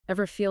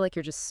Ever feel like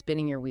you're just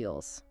spinning your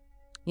wheels?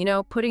 You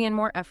know, putting in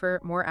more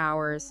effort, more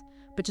hours,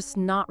 but just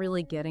not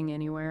really getting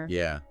anywhere?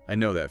 Yeah, I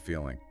know that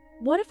feeling.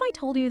 What if I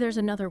told you there's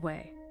another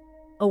way?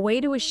 A way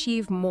to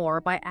achieve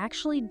more by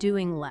actually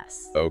doing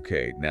less.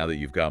 Okay, now that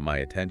you've got my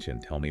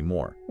attention, tell me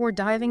more. We're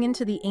diving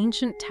into the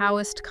ancient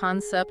Taoist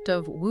concept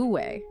of Wu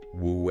Wei.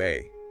 Wu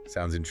Wei.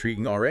 Sounds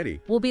intriguing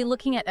already. We'll be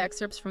looking at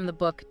excerpts from the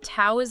book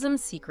Taoism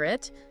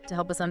Secret to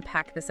help us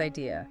unpack this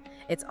idea.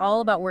 It's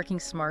all about working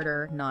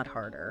smarter, not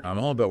harder. I'm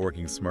all about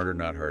working smarter,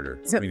 not harder.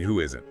 I mean, who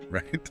isn't,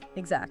 right?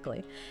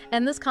 Exactly.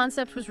 And this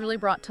concept was really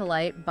brought to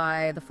light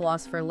by the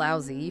philosopher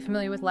Laozi. You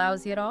familiar with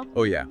Laozi at all?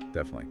 Oh yeah,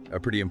 definitely. A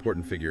pretty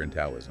important figure in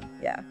Taoism.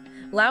 Yeah.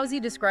 Laozi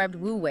described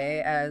Wu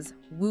Wei as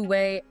Wu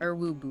Wei or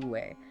Wu Bu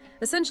Wei,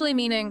 essentially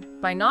meaning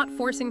by not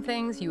forcing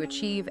things, you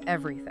achieve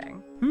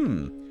everything.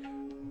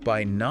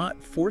 By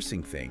not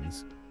forcing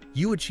things,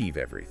 you achieve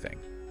everything.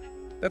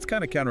 That's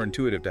kind of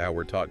counterintuitive to how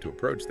we're taught to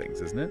approach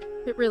things, isn't it?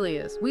 It really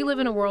is. We live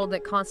in a world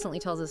that constantly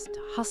tells us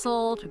to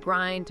hustle, to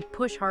grind, to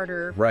push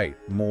harder. Right,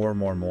 more,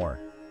 more, more.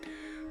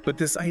 But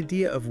this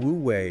idea of Wu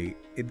Wei,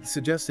 it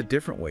suggests a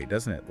different way,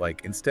 doesn't it?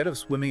 Like, instead of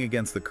swimming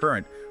against the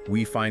current,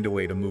 we find a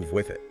way to move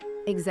with it.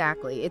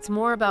 Exactly. It's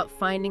more about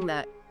finding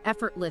that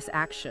effortless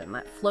action,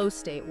 that flow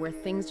state where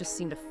things just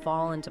seem to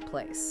fall into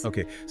place.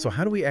 Okay, so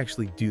how do we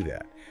actually do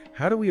that?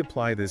 How do we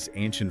apply this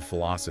ancient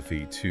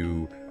philosophy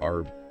to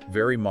our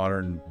very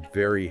modern,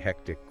 very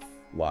hectic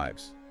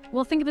lives?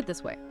 Well, think of it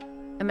this way.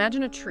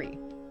 Imagine a tree.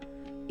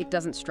 It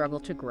doesn't struggle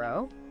to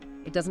grow.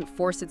 It doesn't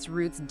force its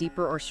roots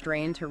deeper or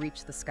strain to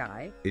reach the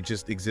sky. It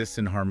just exists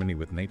in harmony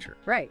with nature.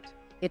 Right.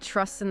 It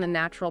trusts in the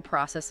natural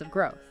process of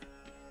growth.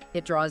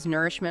 It draws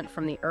nourishment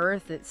from the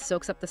earth, it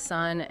soaks up the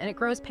sun, and it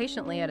grows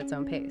patiently at its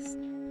own pace.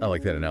 I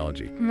like that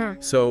analogy.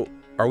 So,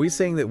 are we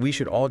saying that we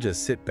should all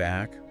just sit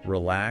back,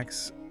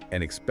 relax,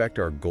 and expect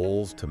our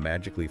goals to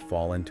magically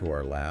fall into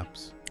our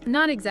laps?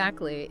 Not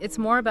exactly. It's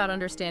more about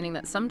understanding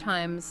that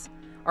sometimes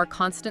our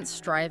constant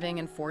striving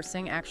and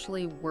forcing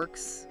actually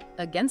works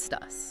against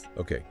us.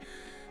 Okay,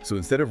 so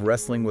instead of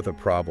wrestling with a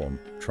problem,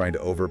 trying to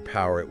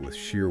overpower it with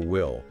sheer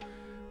will,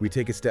 we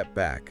take a step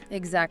back.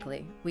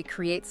 Exactly. We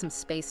create some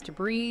space to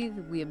breathe,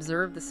 we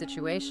observe the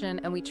situation,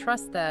 and we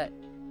trust that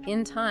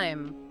in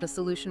time, the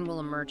solution will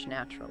emerge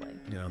naturally.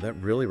 You know, that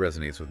really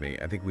resonates with me.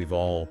 I think we've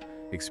all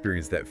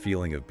experienced that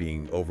feeling of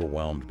being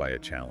overwhelmed by a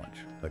challenge.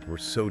 Like we're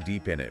so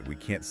deep in it, we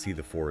can't see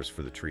the forest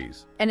for the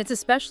trees. And it's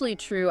especially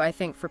true, I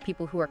think, for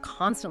people who are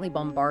constantly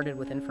bombarded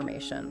with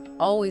information,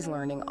 always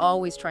learning,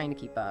 always trying to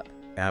keep up.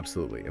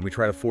 Absolutely. And we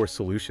try to force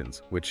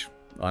solutions, which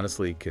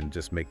honestly can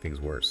just make things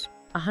worse.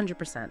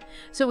 100%.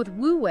 So with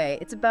Wu Wei,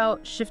 it's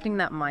about shifting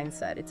that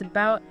mindset. It's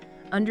about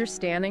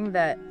understanding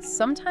that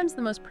sometimes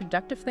the most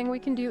productive thing we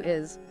can do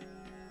is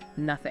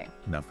nothing.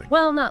 Nothing.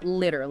 Well, not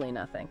literally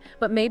nothing,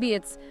 but maybe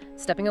it's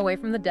stepping away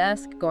from the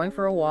desk, going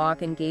for a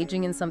walk,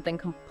 engaging in something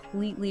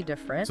completely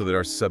different. So that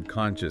our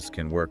subconscious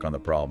can work on the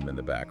problem in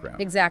the background.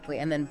 Exactly.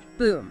 And then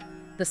boom,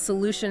 the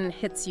solution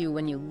hits you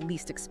when you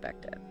least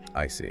expect it.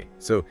 I see.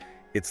 So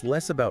it's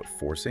less about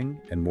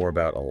forcing and more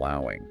about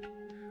allowing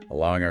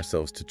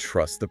ourselves to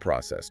trust the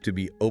process, to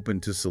be open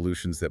to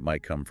solutions that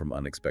might come from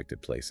unexpected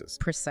places.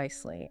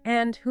 Precisely.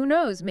 And who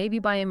knows, maybe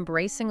by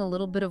embracing a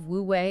little bit of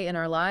Wu Wei in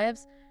our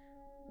lives,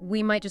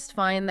 we might just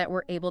find that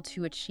we're able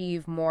to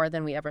achieve more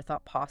than we ever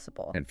thought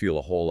possible. And feel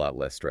a whole lot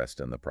less stressed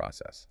in the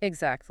process.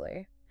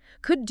 Exactly.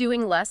 Could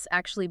doing less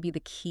actually be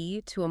the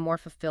key to a more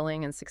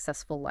fulfilling and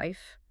successful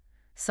life?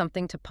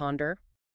 Something to ponder.